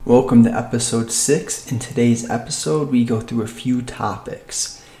Welcome to episode 6. In today's episode, we go through a few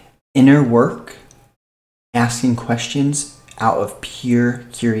topics. Inner work, asking questions out of pure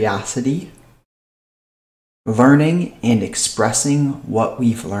curiosity, learning and expressing what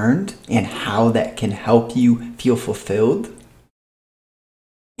we've learned and how that can help you feel fulfilled,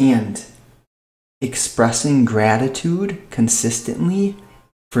 and expressing gratitude consistently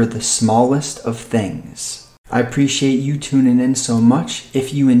for the smallest of things. I appreciate you tuning in so much.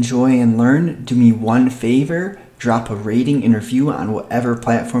 If you enjoy and learn, do me one favor, drop a rating and review on whatever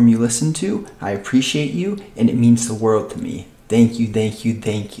platform you listen to. I appreciate you, and it means the world to me. Thank you.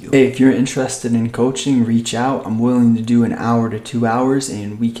 Hey, if you're interested in coaching, reach out. I'm willing to do an hour to 2 hours,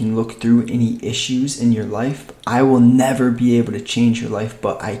 and we can look through any issues in your life. I will never be able to change your life,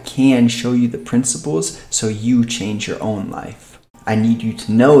 but I can show you the principles so you change your own life. I need you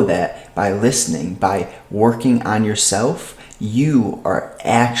to know that by listening, by working on yourself, you are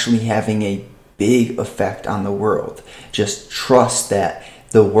actually having a big effect on the world. Just trust that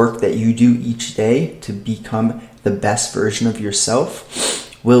the work that you do each day to become the best version of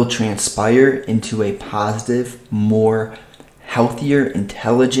yourself will transpire into a positive, more healthier,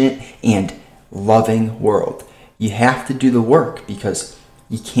 intelligent, and loving world. You have to do the work because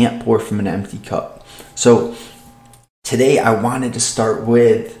you can't pour from an empty cup. So today I wanted to start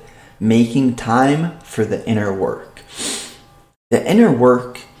with making time for the inner work. The inner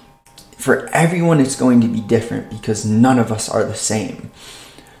work, for everyone, it's going to be different because none of us are the same.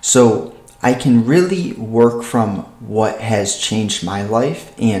 So I can really work from what has changed my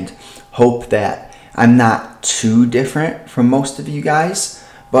life and hope that I'm not too different from most of you guys.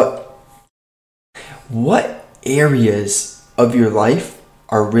 But what areas of your life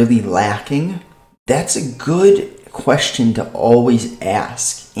are really lacking? That's a good question to always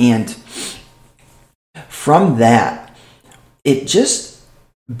ask. And from that, it just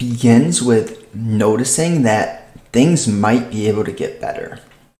begins with noticing that things might be able to get better.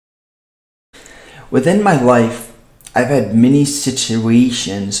 Within my life, I've had many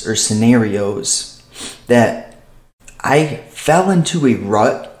situations or scenarios that I fell into a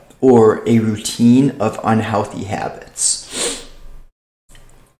rut or a routine of unhealthy habits.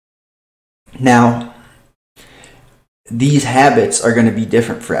 Now, these habits are going to be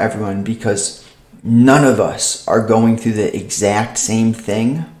different for everyone because none of us are going through the exact same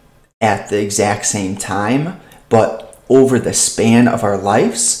thing at the exact same time, but over the span of our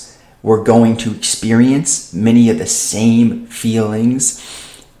lives, we're going to experience many of the same feelings,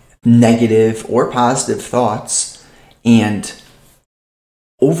 negative or positive thoughts, and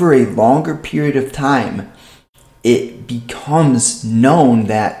over a longer period of time, it becomes known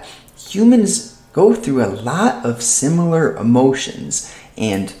that humans go through a lot of similar emotions.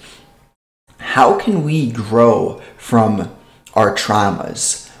 And how can we grow from our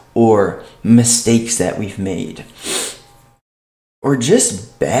traumas or mistakes that we've made, or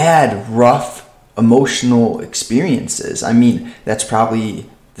just bad, rough, emotional experiences? I mean, that's probably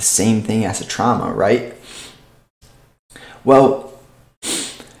the same thing as a trauma, right? Well,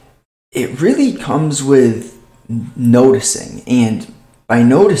 it really comes with noticing. And by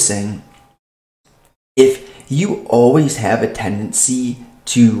noticing, if you always have a tendency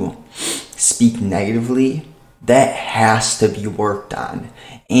to speak negatively, that has to be worked on.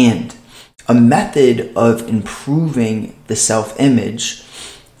 And a method of improving the self-image,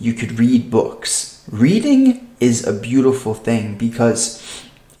 you could read books. Reading is a beautiful thing because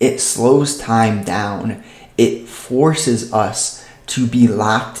it slows time down. It forces us to be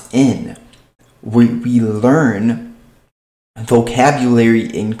locked in. We learn,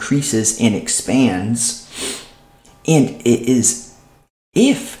 vocabulary increases and expands, and it is,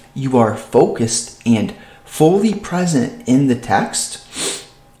 if you are focused and fully present in the text,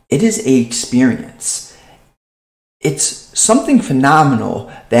 it is an experience. It's something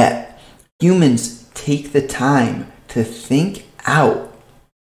phenomenal that humans take the time to think out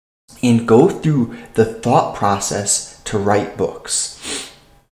and go through the thought process to write books.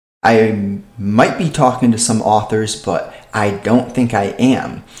 I might be talking to some authors, but I don't think I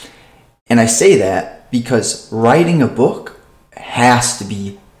am. And I say that because writing a book has to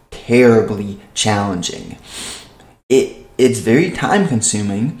be terribly challenging. It's very time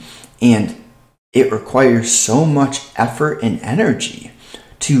consuming, and it requires so much effort and energy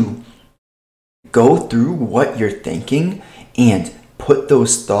to go through what you're thinking and put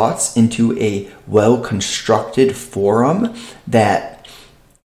those thoughts into a well-constructed forum that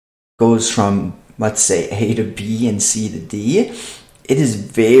goes from, let's say, A to B and C to D. It is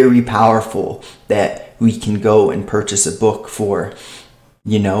very powerful that we can go and purchase a book for,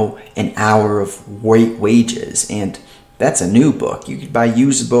 an hour of wages, and That's a new book. You could buy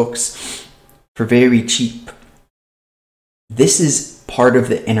used books for very cheap. This is part of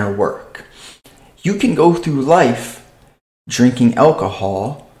the inner work. You can go through life drinking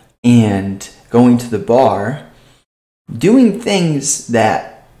alcohol and going to the bar, doing things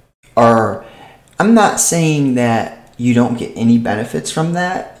that are, I'm not saying that you don't get any benefits from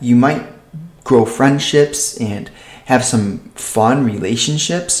that. You might grow friendships and have some fun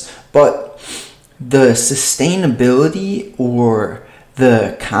relationships, but the sustainability or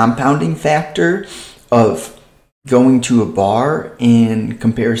the compounding factor of going to a bar in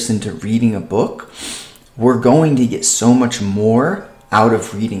comparison to reading a book, we're going to get so much more out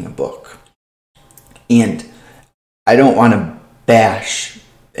of reading a book. And I don't want to bash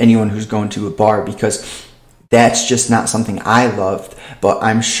anyone who's going to a bar because that's just not something I loved, but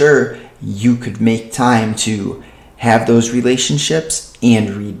I'm sure you could make time to have those relationships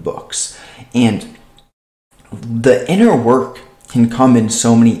and read books. And the inner work can come in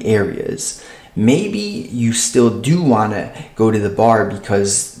so many areas. Maybe you still do want to go to the bar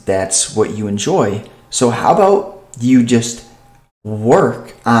because that's what you enjoy. So how about you just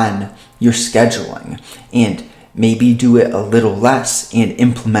work on your scheduling and maybe do it a little less and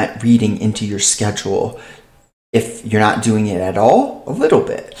implement reading into your schedule. If you're not doing it at all, a little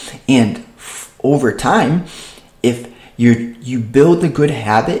bit. And over time, if you build a good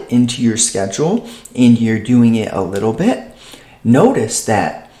habit into your schedule and you're doing it a little bit, notice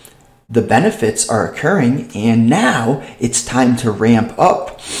that the benefits are occurring, and now it's time to ramp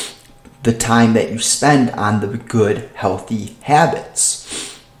up the time that you spend on the good, healthy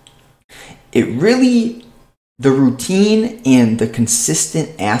habits. It really, the routine and the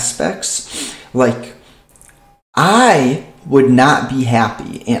consistent aspects, like I would not be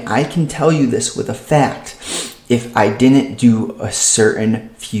happy, and I can tell you this with a fact, if I didn't do a certain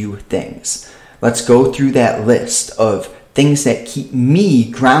few things. Let's go through that list of things that keep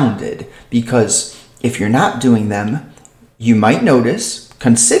me grounded, because if you're not doing them, you might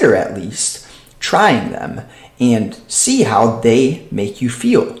consider at least trying them and see how they make you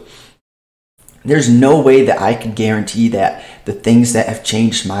feel. There's no way that I could guarantee that the things that have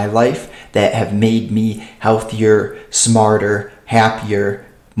changed my life, that have made me healthier, smarter, happier,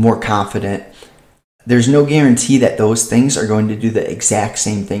 more confident, there's no guarantee that those things are going to do the exact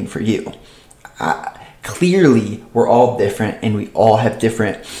same thing for you. Clearly, we're all different and we all have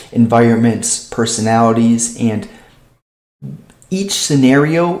different environments, personalities, and each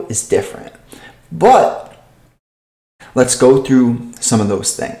scenario is different. But let's go through some of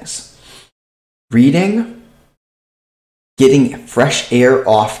those things. Reading, getting fresh air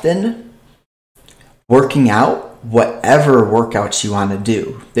often, working out, whatever workouts you want to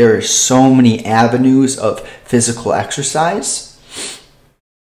do. There are so many avenues of physical exercise.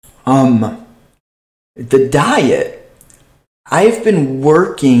 The diet, I've been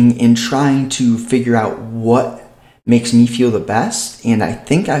working and trying to figure out what makes me feel the best, and I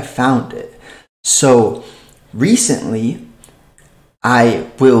think I found it. So recently, and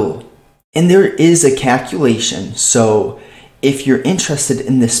there is a calculation, so if you're interested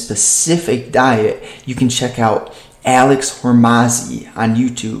in this specific diet, you can check out Alex Hormozzi on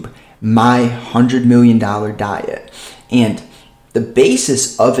YouTube, My $100 Million Diet. And the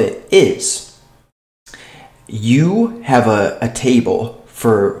basis of it is you have a table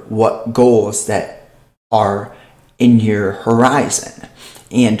for what goals that are in your horizon.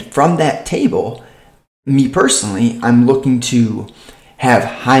 And from that table, me personally, I'm looking to have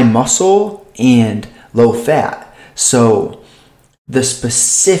high muscle and low fat. So the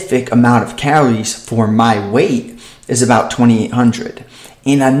specific amount of calories for my weight is about 2,800.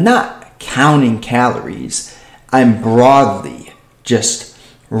 And I'm not counting calories. I'm broadly, just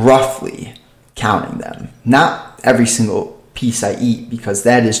roughly counting them. Not every single piece I eat, because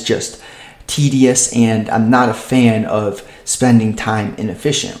that is just tedious and I'm not a fan of spending time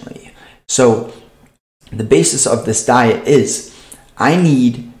inefficiently. So the basis of this diet is I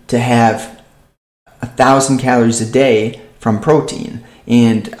need to have 1,000 calories a day from protein,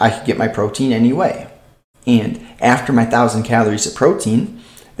 and I could get my protein anyway. And after my 1,000 calories of protein,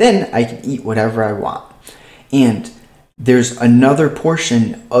 then I can eat whatever I want. And there's another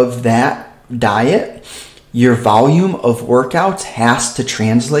portion of that diet. Your volume of workouts has to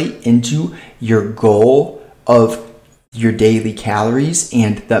translate into your goal of your daily calories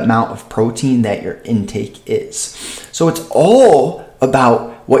and the amount of protein that your intake is. So it's all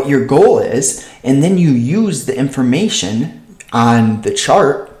about what your goal is, and then you use the information on the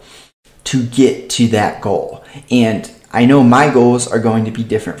chart to get to that goal. And I know my goals are going to be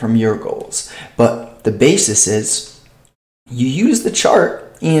different from your goals, but the basis is you use the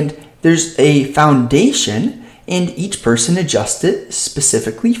chart, and there's a foundation and each person adjusts it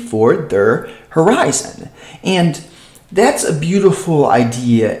specifically for their horizon. And that's a beautiful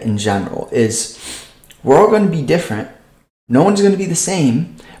idea in general, is we're all going to be different. No one's going to be the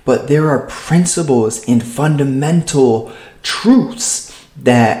same, but there are principles and fundamental truths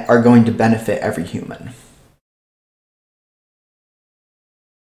that are going to benefit every human.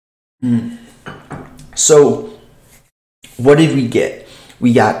 So, what did we get?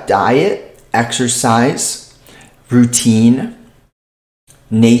 We got diet, exercise, routine,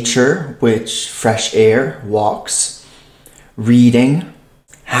 nature, which fresh air, walks, reading,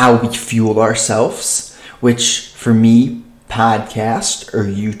 how we fuel ourselves, which for me, podcast or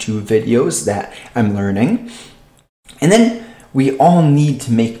YouTube videos that I'm learning. And then we all need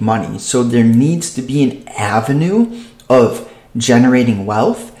to make money. So there needs to be an avenue of generating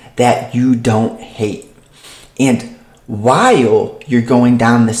wealth that you don't hate. And while you're going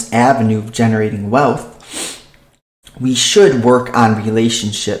down this avenue of generating wealth, we should work on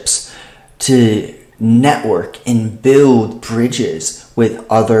relationships to network and build bridges with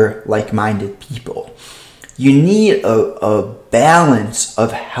other like-minded people. You need a balance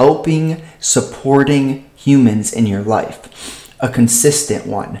of helping, supporting humans in your life. A consistent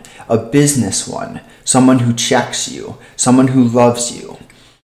one, a business one, someone who checks you, someone who loves you,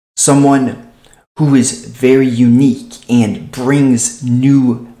 someone who is very unique and brings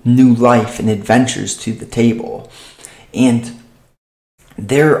new life and adventures to the table. And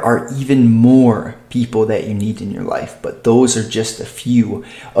there are even more people that you need in your life, but those are just a few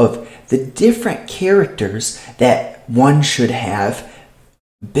of the different characters that one should have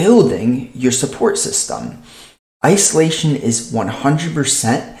building your support system. Isolation is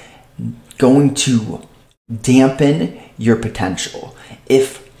 100% going to dampen your potential.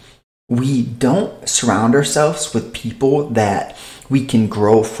 If we don't surround ourselves with people that we can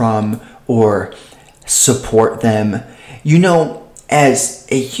grow from or support them, as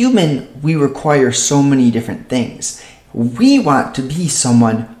a human, we require so many different things. We want to be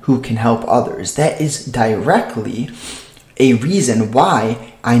someone who can help others. That is directly a reason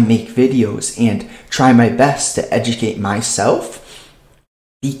why I make videos and try my best to educate myself,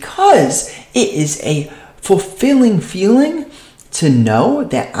 because it is a fulfilling feeling to know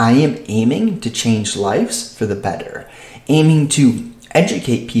that I am aiming to change lives for the better, aiming to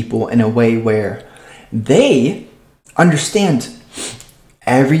educate people in a way where they understand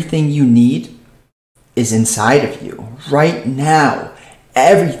everything you need is inside of you right now.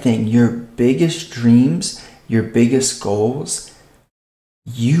 Everything, your biggest dreams, your biggest goals,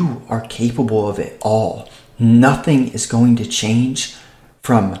 you are capable of it all. Nothing is going to change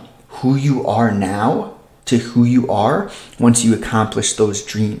from who you are now to who you are once you accomplish those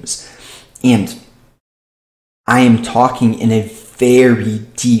dreams. And I am talking in a very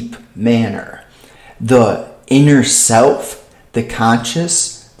deep manner. The inner self, the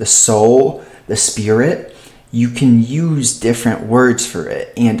conscious, the soul, the spirit, you can use different words for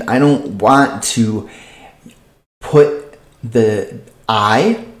it. And I don't want to put the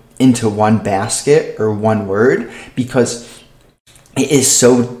I into one basket or one word, because it is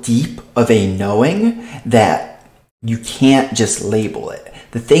so deep of a knowing that you can't just label it.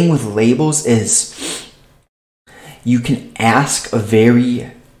 The thing with labels is you can ask a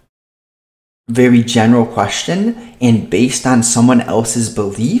very general question, and based on someone else's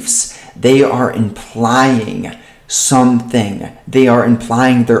beliefs, they are implying something. They are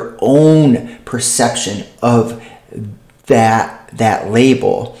implying their own perception of that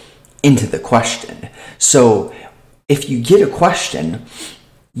label into the question. So if you get a question,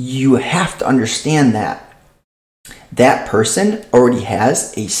 you have to understand that that person already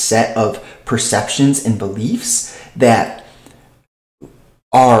has a set of perceptions and beliefs that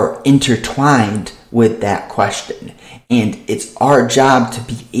are intertwined with that question. And it's our job to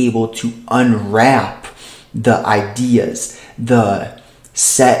be able to unwrap the ideas, the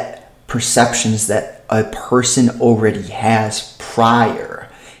set perceptions that a person already has prior.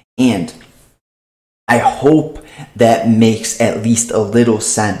 And I hope that makes at least a little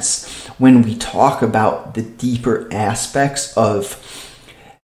sense when we talk about the deeper aspects of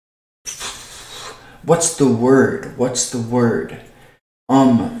what's the word?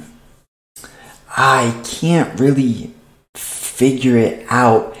 I can't really figure it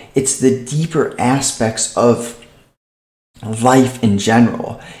out. It's the deeper aspects of life in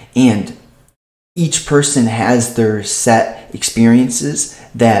general. And each person has their set experiences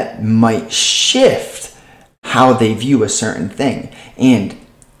that might shift how they view a certain thing. And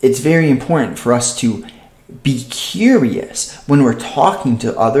it's very important for us to be curious when we're talking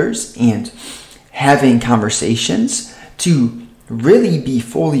to others and having conversations, to really be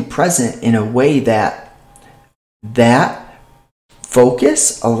fully present in a way that that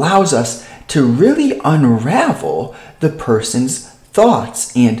focus allows us to really unravel the person's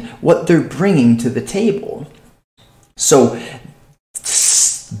thoughts and what they're bringing to the table. So,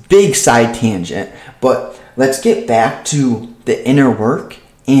 big side tangent, but let's get back to the inner work.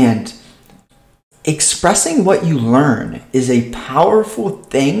 And expressing what you learn is a powerful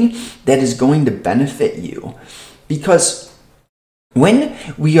thing that is going to benefit you. Because when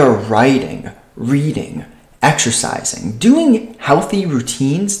we are writing, reading, exercising, doing healthy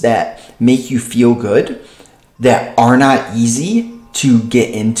routines that make you feel good, that are not easy to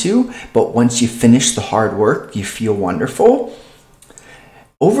get into, but once you finish the hard work, you feel wonderful.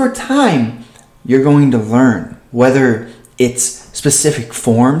 Over time, you're going to learn whether it's specific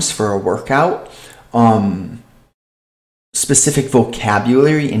forms for a workout, specific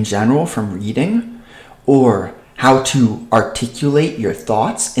vocabulary in general from reading, or how to articulate your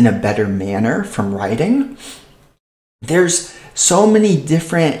thoughts in a better manner from writing. There's so many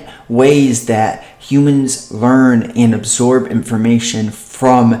different ways that humans learn and absorb information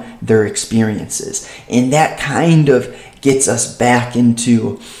from their experiences. And that kind of gets us back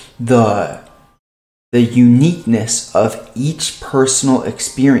into the uniqueness of each personal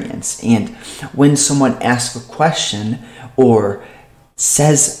experience. And when someone asks a question or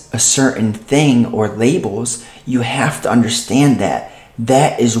says a certain thing or labels, you have to understand that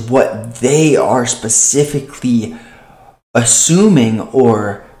that is what they are specifically assuming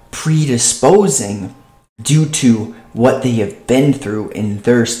or predisposing due to what they have been through in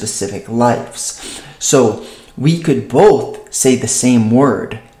their specific lives. So we could both say the same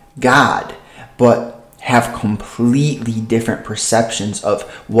word, God, but have completely different perceptions of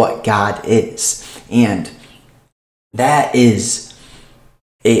what God is. And that is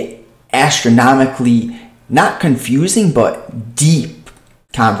a astronomically, not confusing, but deep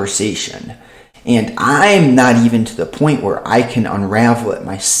conversation. And I'm not even to the point where I can unravel it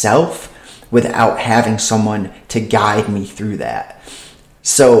myself without having someone to guide me through that.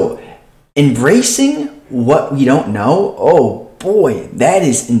 So embracing what we don't know, oh boy, that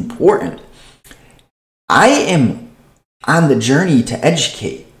is important. I am on the journey to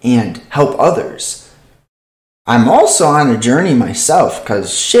educate and help others. I'm also on a journey myself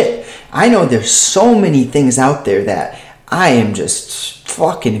because I know there's so many things out there that I am just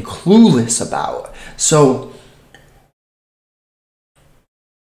fucking clueless about. So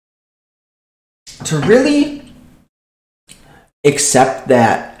to really accept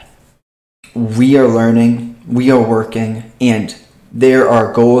that we are learning, we are working, and there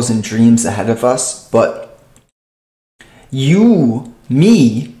are goals and dreams ahead of us, but you,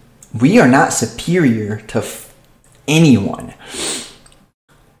 me, we are not superior to anyone.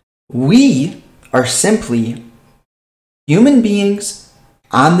 We are simply human beings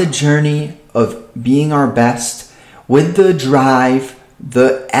on the journey of being our best with the drive,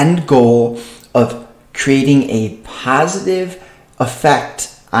 the end goal of creating a positive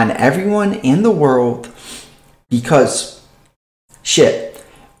effect on everyone in the world. Because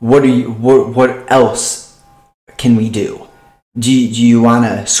what else can we do? Do you want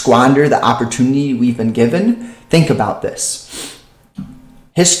to squander the opportunity we've been given? Think about this.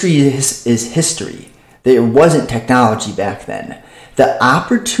 History is history. There wasn't technology back then. The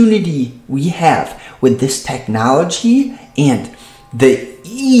opportunity we have with this technology and the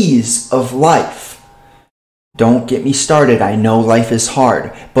ease of life. Don't get me started. I know life is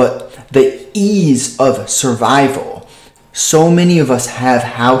hard, but the ease of survival. So many of us have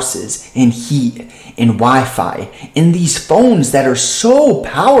houses and heat and Wi-Fi and these phones that are so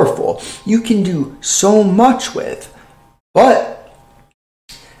powerful. You can do so much with. But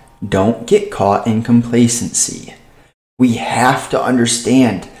don't get caught in complacency. We have to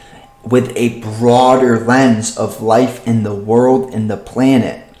understand with a broader lens of life in the world and the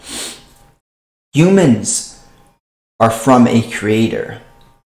planet. Humans are from a creator.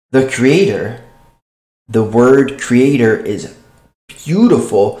 The creator, the word creator is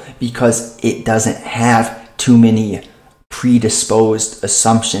beautiful because it doesn't have too many predisposed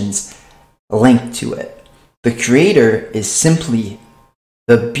assumptions linked to it. The creator is simply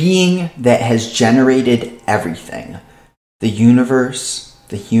the being that has generated everything. The universe,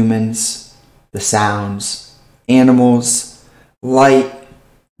 the humans, the sounds, animals, light,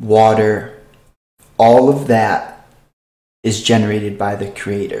 water, all of that is generated by the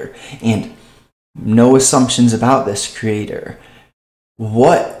creator. And no assumptions about this creator.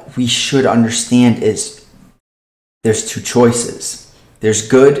 What we should understand is there's two choices. There's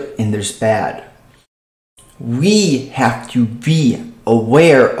good and there's bad. We have to be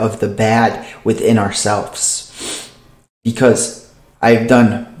aware of the bad within ourselves. Because I've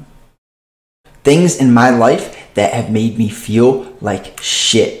done things in my life that have made me feel like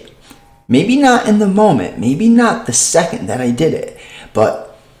shit. Maybe not in the moment, maybe not the second that I did it,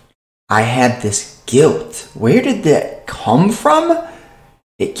 but I had this guilt. Where did that come from?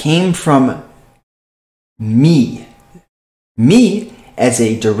 It came from me. Me as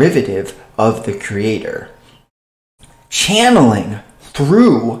a derivative of the Creator. Channeling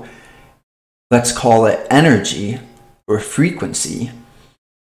through, let's call it energy or frequency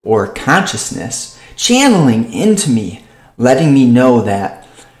or consciousness, channeling into me, letting me know that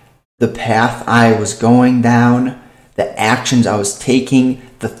the path I was going down, the actions I was taking,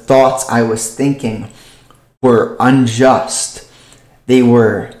 the thoughts I was thinking were unjust. They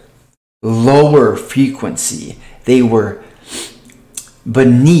were lower frequency. They were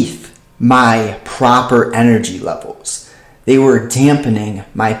beneath my proper energy levels. They were dampening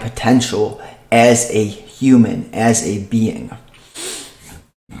my potential as a human, as a being.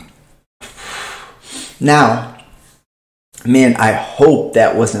 Now, man, I hope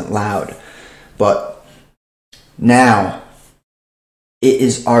that wasn't loud, but now it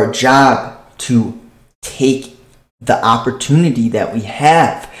is our job to take the opportunity that we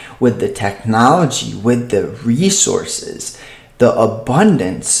have with the technology, with the resources, the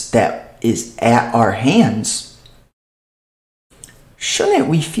abundance that is at our hands. Shouldn't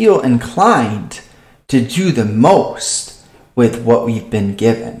we feel inclined to do the most with what we've been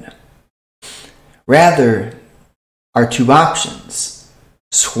given? Rather, our two options: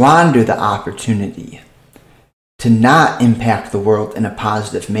 squander the opportunity to not impact the world in a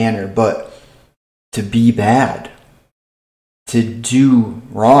positive manner, but to be bad, to do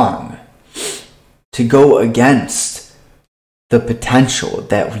wrong, to go against the potential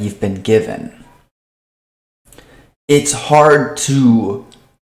that we've been given. It's hard to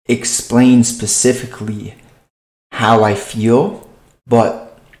explain specifically how I feel,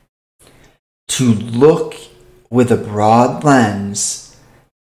 but to look with a broad lens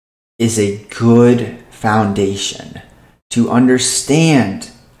is a good foundation to understand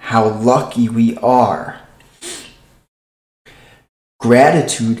how lucky we are.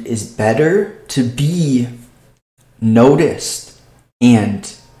 Gratitude is better to be noticed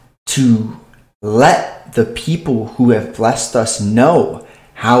and to let the people who have blessed us know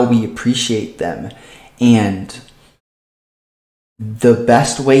how we appreciate them. And the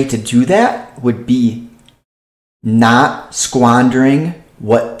best way to do that would be not squandering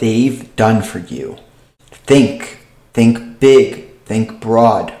what they've done for you. Think big, think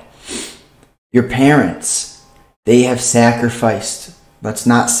broad. Your parents, they have sacrificed. Let's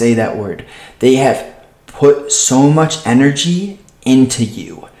not say that word. They have put so much energy into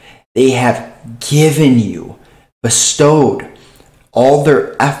you. They have given you, bestowed all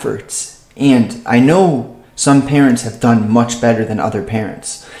their efforts. And I know some parents have done much better than other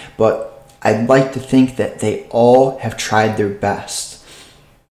parents, but I'd like to think that they all have tried their best.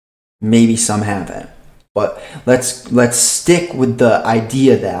 Maybe some haven't. But let's stick with the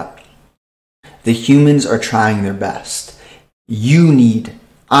idea that the humans are trying their best.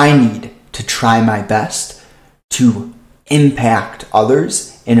 I need to try my best to impact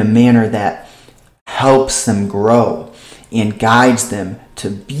others in a manner that helps them grow and guides them to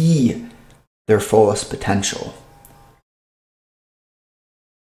be their fullest potential.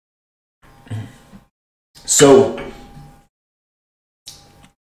 So,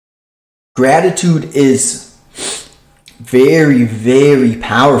 gratitude is very, very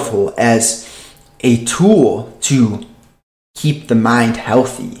powerful as a tool to keep the mind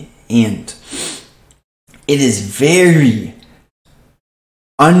healthy, and it is very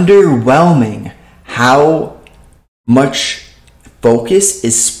underwhelming how much focus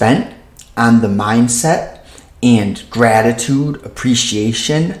is spent on the mindset and gratitude,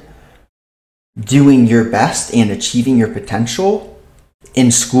 appreciation, doing your best and achieving your potential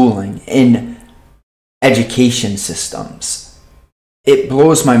in schooling, in education systems. It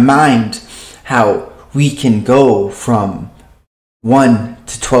blows my mind how we can go from 1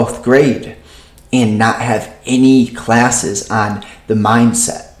 to 12th grade and not have any classes on the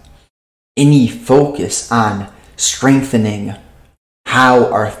mindset, any focus on strengthening how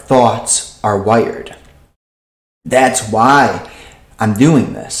our thoughts are wired. That's why I'm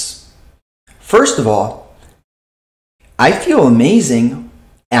doing this. First of all, I feel amazing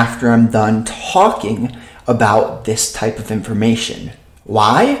after I'm done talking about this type of information.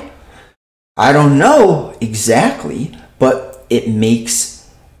 Why? I don't know exactly, but it makes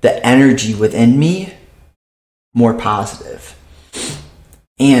the energy within me more positive.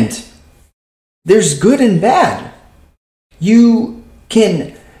 And there's good and bad. You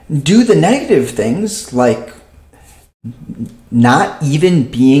can do the negative things like not even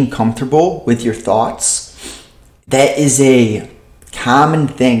being comfortable with your thoughts, that is a common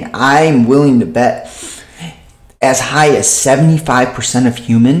thing. I'm willing to bet as high as 75% of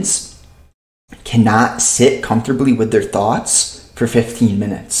humans cannot sit comfortably with their thoughts for 15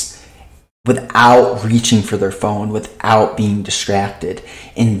 minutes without reaching for their phone, without being distracted.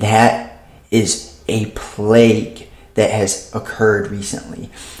 And that is a plague that has occurred recently.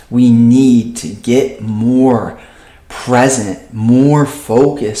 We need to get more present, more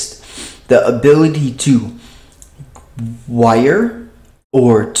focused. The ability to wire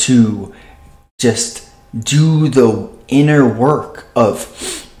or to just do the inner work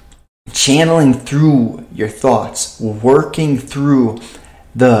of channeling through your thoughts, working through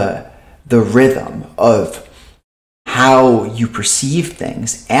the rhythm of how you perceive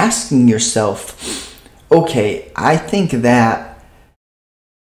things, asking yourself, okay, I think that,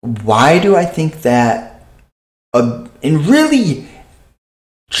 why do I think that, and really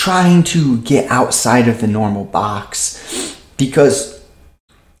trying to get outside of the normal box, because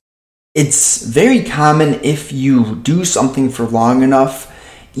it's very common if you do something for long enough,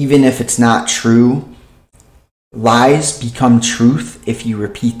 even if it's not true, lies become truth if you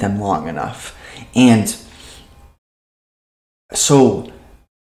repeat them long enough. And so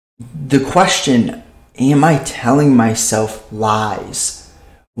the question, am I telling myself lies?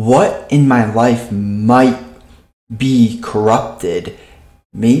 What in my life might be corrupted,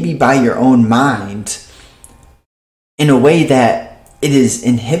 maybe by your own mind, in a way that it is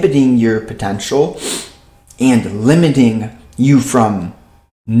inhibiting your potential and limiting you from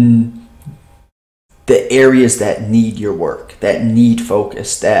the areas that need your work, that need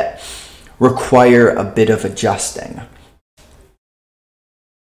focus, that require a bit of adjusting?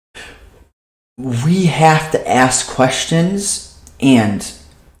 We have to ask questions, and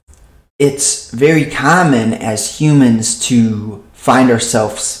it's very common as humans to find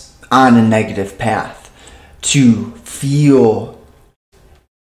ourselves on a negative path, to feel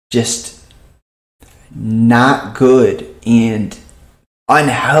just not good and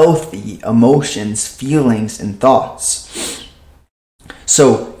unhealthy emotions, feelings, and thoughts.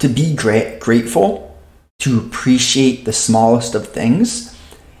 So to be grateful, to appreciate the smallest of things,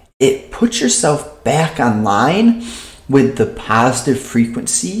 it puts yourself back online with the positive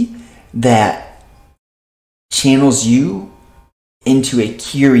frequency that channels you into a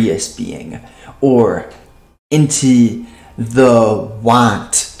curious being, or into the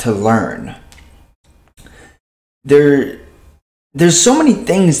want to learn. There's so many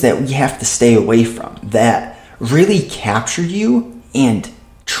things that we have to stay away from that really capture you and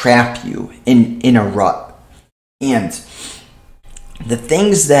trap you in a rut. And the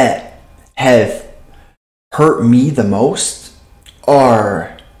things that have hurt me the most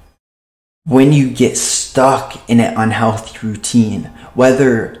are when you get stuck in an unhealthy routine,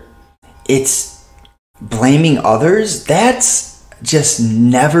 whether it's blaming others. That's just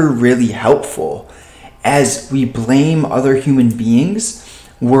never really helpful. As we blame other human beings,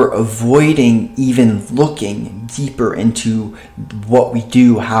 we're avoiding even looking deeper into what we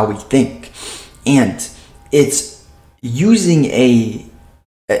do, how we think. And it's using a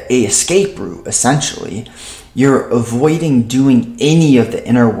escape route, essentially. You're avoiding doing any of the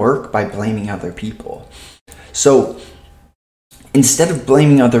inner work by blaming other people. So instead of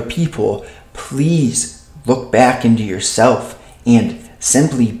blaming other people, please look back into yourself and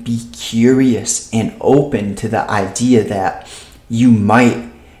simply be curious and open to the idea that you might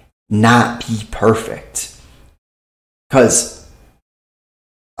not be perfect. Because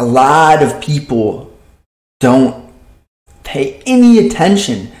a lot of people don't pay any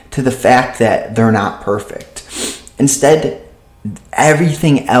attention to the fact that they're not perfect. Instead,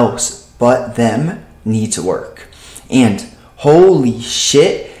 everything else but them needs work. And holy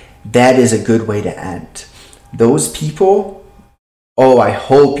shit, that is a good way to end. Those people, oh, I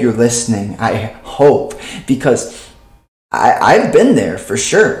hope you're listening. I hope, because I've been there for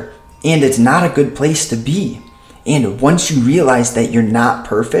sure. And it's not a good place to be. And once you realize that you're not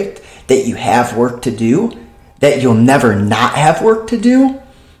perfect, that you have work to do, that you'll never not have work to do,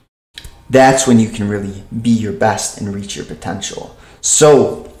 that's when you can really be your best and reach your potential.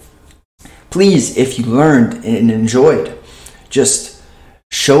 So please, if you learned and enjoyed, just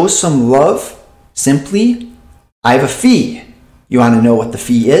show some love. Simply, I have a fee. You want to know what the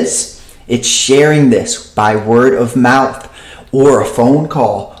fee is? It's sharing this by word of mouth, or a phone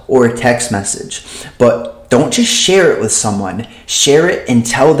call, or a text message. But don't just share it with someone. Share it and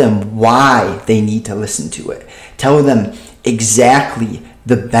tell them why they need to listen to it. Tell them exactly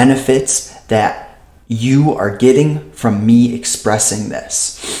the benefits that you are getting from me expressing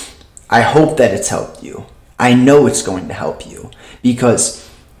this. I hope that it's helped you. I know it's going to help you, because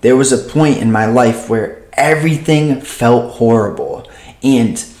there was a point in my life where everything felt horrible.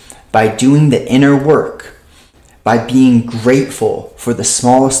 And by doing the inner work, by being grateful for the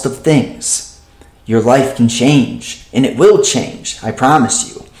smallest of things, your life can change, and it will change, I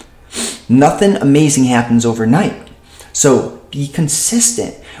promise you. Nothing amazing happens overnight. So be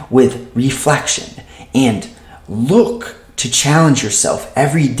consistent with reflection and look to challenge yourself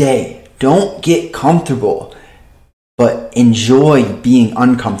every day. Don't get comfortable, but enjoy being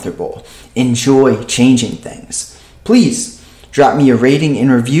uncomfortable. Enjoy changing things. Please drop me a rating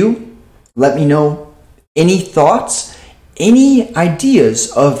and review. Let me know any thoughts, any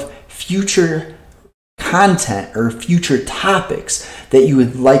ideas of future content or future topics that you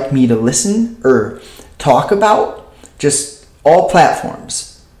would like me to listen or talk about. Just all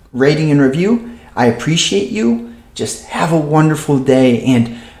platforms. Rating and review. I appreciate you. Just have a wonderful day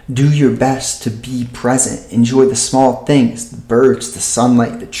and do your best to be present. Enjoy the small things, the birds, the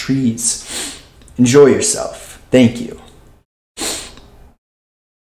sunlight, the trees. Enjoy yourself. Thank you.